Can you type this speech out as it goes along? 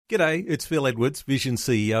G'day, it's Phil Edwards, Vision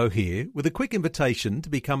CEO here, with a quick invitation to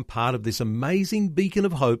become part of this amazing beacon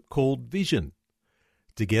of hope called Vision.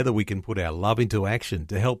 Together we can put our love into action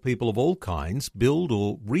to help people of all kinds build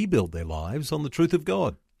or rebuild their lives on the truth of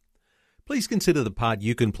God. Please consider the part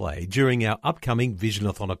you can play during our upcoming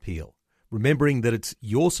Visionathon appeal, remembering that it's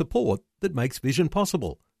your support that makes Vision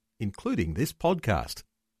possible, including this podcast.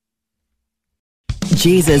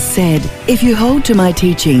 Jesus said, "If you hold to my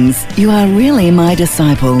teachings, you are really my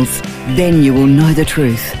disciples. Then you will know the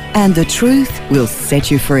truth, and the truth will set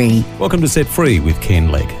you free." Welcome to Set Free with Ken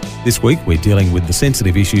Legg. This week we're dealing with the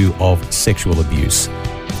sensitive issue of sexual abuse.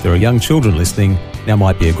 If there are young children listening, now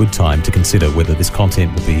might be a good time to consider whether this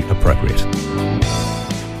content will be appropriate.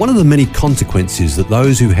 One of the many consequences that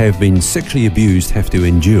those who have been sexually abused have to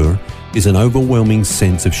endure is an overwhelming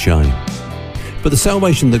sense of shame. But the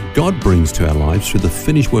salvation that God brings to our lives through the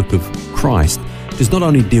finished work of Christ does not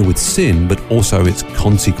only deal with sin, but also its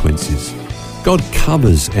consequences. God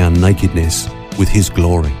covers our nakedness with His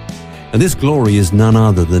glory. And this glory is none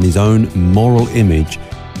other than His own moral image,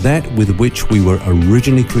 that with which we were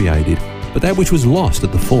originally created, but that which was lost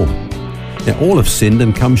at the fall. Now all have sinned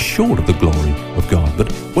and come short of the glory of God.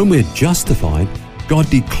 But when we're justified, God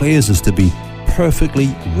declares us to be perfectly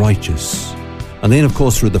righteous. And then, of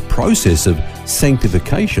course, through the process of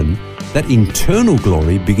sanctification, that internal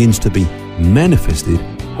glory begins to be manifested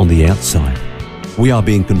on the outside. We are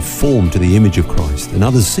being conformed to the image of Christ, and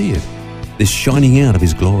others see it, this shining out of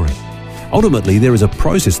His glory. Ultimately, there is a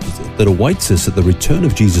process that awaits us at the return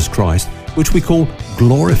of Jesus Christ, which we call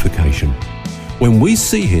glorification. When we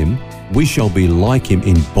see Him, we shall be like Him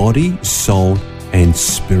in body, soul, and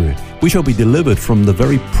spirit. We shall be delivered from the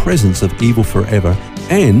very presence of evil forever,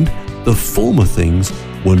 and the former things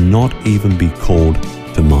will not even be called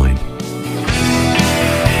to mind.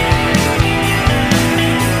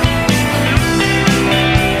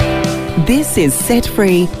 This is Set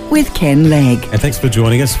Free with Ken Legg. And thanks for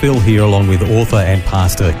joining us. Phil here along with author and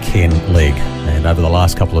pastor Ken Legg. And over the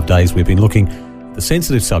last couple of days we've been looking at the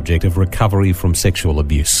sensitive subject of recovery from sexual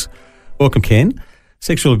abuse. Welcome, Ken.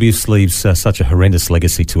 Sexual abuse leaves such a horrendous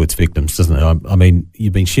legacy to its victims, doesn't it? I mean,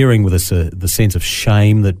 you've been sharing with us the sense of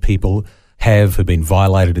shame that people who've been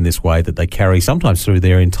violated in this way that they carry sometimes through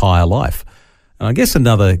their entire life. And I guess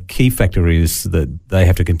another key factor is that they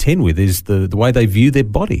have to contend with is the way they view their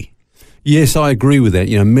body. Yes, I agree with that.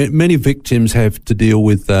 You know, many victims have to deal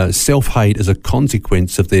with self-hate as a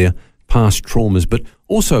consequence of their past traumas, but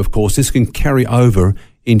also, of course, this can carry over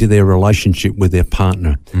into their relationship with their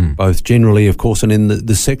partner, both generally, of course, and in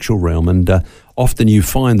the sexual realm. And often you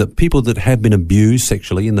find that people that have been abused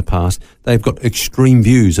sexually in the past, they've got extreme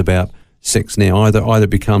views about sex now. Either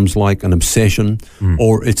it becomes like an obsession,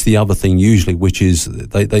 or it's the other thing usually, which is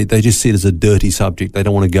they just see it as a dirty subject. They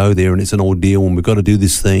don't want to go there, and it's an ordeal, and we've got to do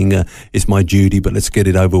this thing. It's my duty, but let's get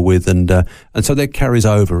it over with. And so that carries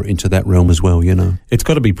over into that realm as well, you know. It's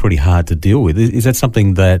got to be pretty hard to deal with. Is that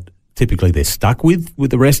something that typically they're stuck with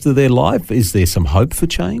the rest of their life? Is there some hope for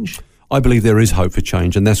change? I believe there is hope for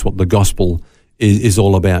change, and that's what the gospel is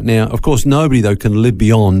all about. Now, of course, nobody, though, can live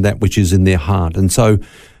beyond that which is in their heart. And so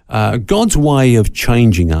God's way of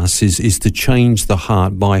changing us is to change the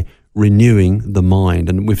heart by renewing the mind.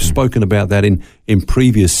 And we've spoken about that in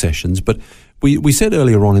previous sessions. But we said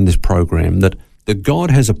earlier on in this program that God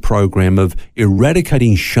has a program of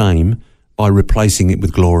eradicating shame by replacing it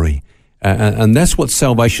with glory. And that's what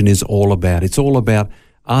salvation is all about. It's all about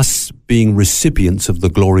us being recipients of the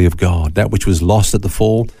glory of God. That which was lost at the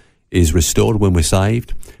fall is restored when we're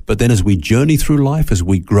saved. But then as we journey through life, as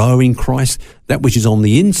we grow in Christ, that which is on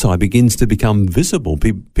the inside begins to become visible.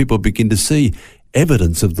 People begin to see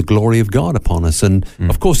evidence of the glory of God upon us. And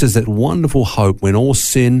of course, there's that wonderful hope when all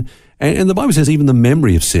sin, and the Bible says even the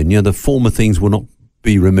memory of sin, the former things will not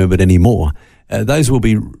be remembered anymore. Those will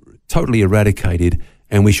be totally eradicated,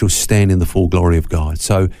 and we shall stand in the full glory of God.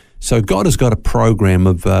 So God has got a program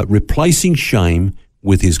of replacing shame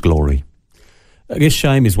with His glory. I guess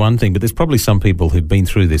shame is one thing, but there's probably some people who've been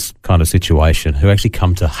through this kind of situation who actually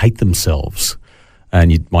come to hate themselves.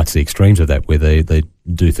 And you might see extremes of that where they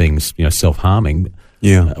do things, self-harming.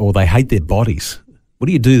 Yeah. Or they hate their bodies. What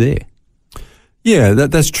do you do there? Yeah,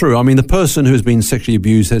 that's true. I mean, the person who has been sexually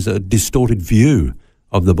abused has a distorted view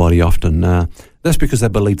of the body often. That's because they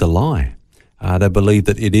believe a lie. They believe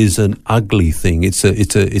that it is an ugly thing. It's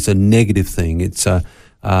a negative thing. It's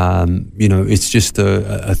it's just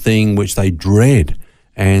a thing which they dread,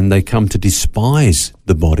 and they come to despise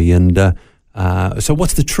the body. And so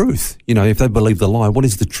what's the truth? If they believe the lie, what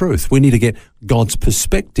is the truth? We need to get God's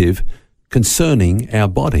perspective concerning our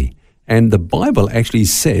body. And the Bible actually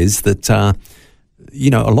says that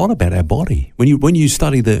a lot about our body. When you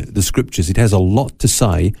study the scriptures, it has a lot to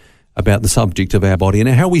say about the subject of our body and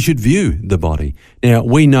how we should view the body. Now,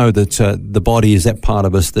 we know that the body is that part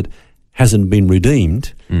of us that hasn't been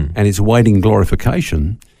redeemed and it's waiting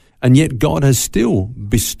glorification, and yet God has still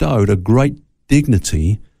bestowed a great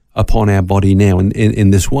dignity upon our body now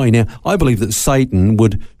in this way. Now, I believe that Satan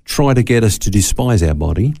would try to get us to despise our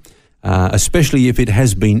body, especially if it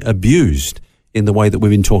has been abused in the way that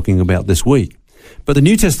we've been talking about this week. But the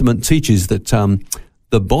New Testament teaches that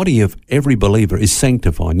the body of every believer is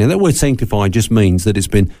sanctified. Now, that word sanctified just means that it's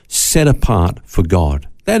been set apart for God.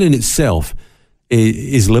 That in itself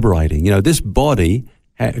is liberating. This body,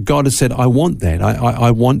 God has said, I want that.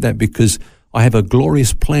 I want that because I have a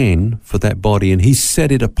glorious plan for that body, and He's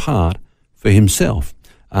set it apart for Himself.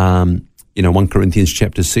 1 Corinthians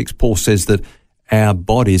chapter 6, Paul says that our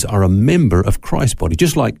bodies are a member of Christ's body.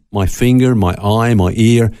 Just like my finger, my eye, my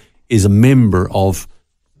ear is a member of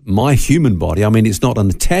my human body. I mean, it's not an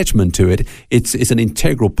attachment to it. It's an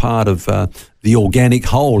integral part of the organic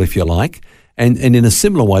whole, if you like. And in a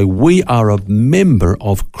similar way, we are a member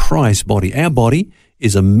of Christ's body. Our body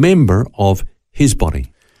is a member of His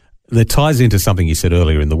body. That ties into something you said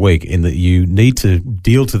earlier in the week, in that you need to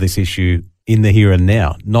deal to this issue in the here and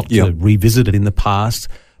now, not to revisit it in the past,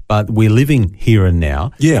 but we're living here and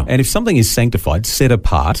now. Yeah. And if something is sanctified, set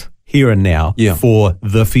apart here and now for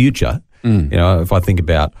the future, if I think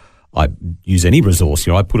about, I use any resource,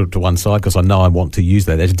 I put it to one side because I know I want to use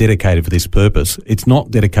that. That's dedicated for this purpose. It's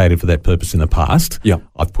not dedicated for that purpose in the past. Yeah.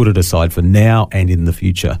 I've put it aside for now and in the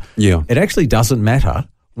future. Yeah. It actually doesn't matter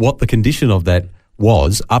what the condition of that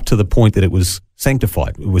was up to the point that it was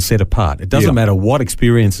sanctified, it was set apart. It doesn't matter what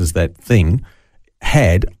experiences that thing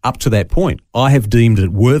had up to that point. I have deemed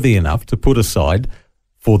it worthy enough to put aside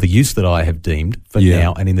for the use that I have deemed for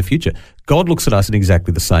now and in the future. God looks at us in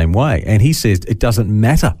exactly the same way, and He says it doesn't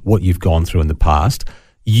matter what you've gone through in the past.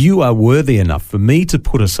 You are worthy enough for me to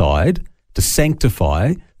put aside, to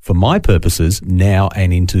sanctify for my purposes now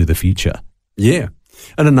and into the future. Yeah.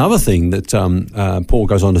 And another thing that Paul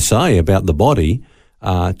goes on to say about the body,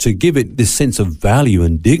 to give it this sense of value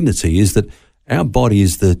and dignity, is that our body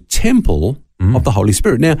is the temple of the Holy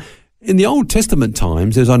Spirit. Now, in the Old Testament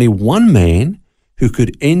times, there's only one man who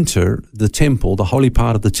could enter the temple, the holy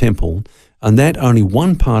part of the temple, and that only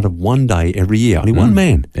one part of one day every year. Only one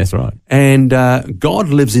man. That's right. And God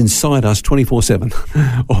lives inside us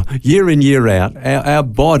 24/7, year in, year out. Our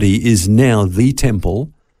body is now the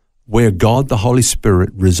temple where God, the Holy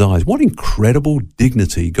Spirit, resides. What incredible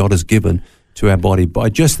dignity God has given to our body by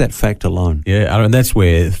just that fact alone. Yeah, and that's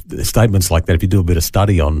where statements like that, if you do a bit of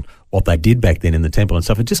study on what they did back then in the temple and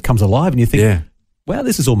stuff, it just comes alive and you think, wow,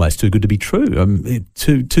 this is almost too good to be true,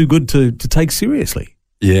 too good to take seriously.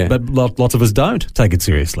 Yeah. But lots of us don't take it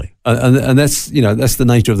seriously. And that's, that's the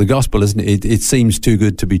nature of the gospel, isn't it? It seems too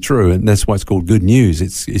good to be true, and that's why it's called good news.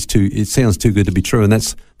 It sounds too good to be true, and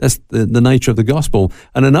that's the nature of the gospel.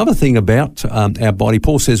 And another thing about our body,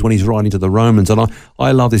 Paul says when he's writing to the Romans, and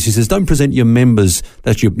I love this, he says, don't present your members,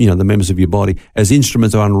 that's the members of your body, as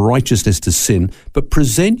instruments of unrighteousness to sin, but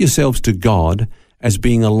present yourselves to God as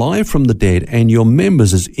being alive from the dead, and your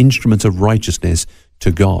members as instruments of righteousness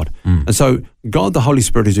to God. And so God, the Holy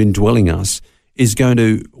Spirit, who's indwelling us, is going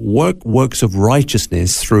to work works of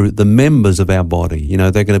righteousness through the members of our body.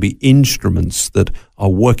 They're going to be instruments that are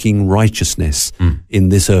working righteousness in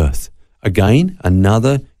this earth. Again,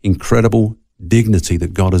 another incredible dignity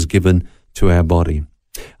that God has given to our body.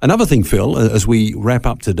 Another thing, Phil, as we wrap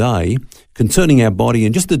up today, concerning our body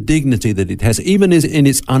and just the dignity that it has, even in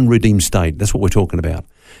its unredeemed state, that's what we're talking about.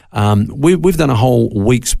 We've done a whole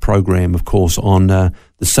week's program, of course, on the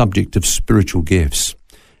subject of spiritual gifts.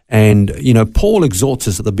 And, Paul exhorts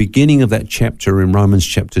us at the beginning of that chapter in Romans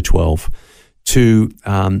chapter 12 to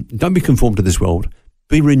don't be conformed to this world,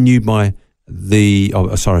 be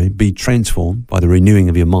transformed by the renewing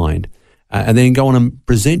of your mind. And then go on and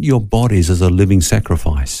present your bodies as a living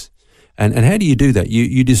sacrifice. And how do you do that?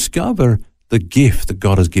 You discover the gift that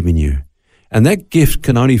God has given you. And that gift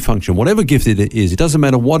can only function, whatever gift it is, it doesn't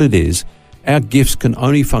matter what it is, our gifts can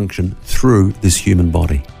only function through this human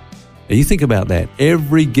body. Now you think about that.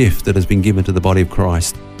 Every gift that has been given to the body of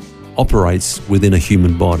Christ operates within a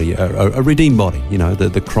human body, a redeemed body,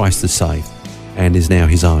 the Christ has saved and is now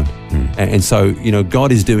His own. And so,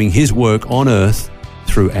 God is doing His work on earth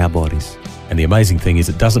through our bodies. And the amazing thing is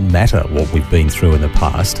it doesn't matter what we've been through in the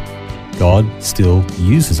past. God still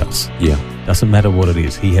uses us. Yeah. Doesn't matter what it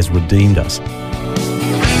is. He has redeemed us.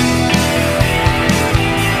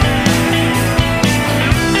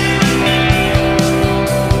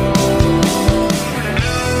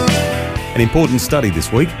 And An important study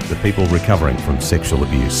this week, the people recovering from sexual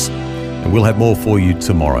abuse. And we'll have more for you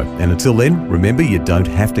tomorrow. And until then, remember, you don't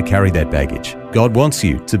have to carry that baggage. God wants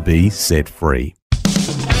you to be set free.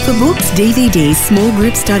 For books, DVDs, small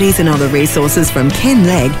group studies and other resources from Ken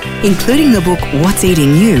Legg, including the book What's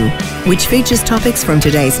Eating You, which features topics from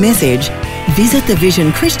today's message, visit the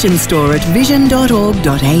Vision Christian store at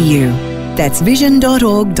vision.org.au. That's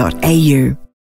vision.org.au.